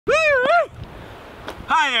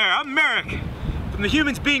Hi there, I'm Merrick from the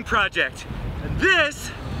Humans Being Project, and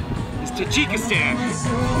this is Tajikistan.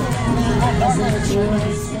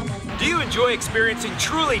 Do you enjoy experiencing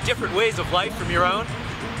truly different ways of life from your own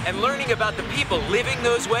and learning about the people living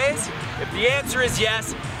those ways? If the answer is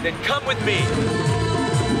yes, then come with me.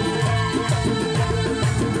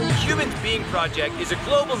 The Humans Being Project is a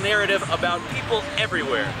global narrative about people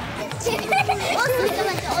everywhere.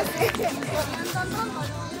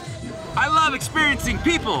 I love experiencing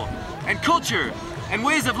people and culture and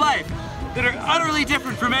ways of life that are utterly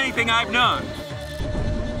different from anything I've known.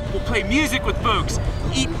 We'll play music with folks,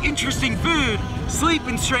 eat interesting food, sleep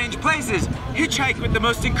in strange places, hitchhike with the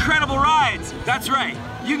most incredible rides. That's right,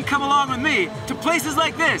 you can come along with me to places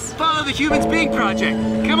like this. Follow the Humans Being Project.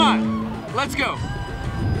 Come on, let's go.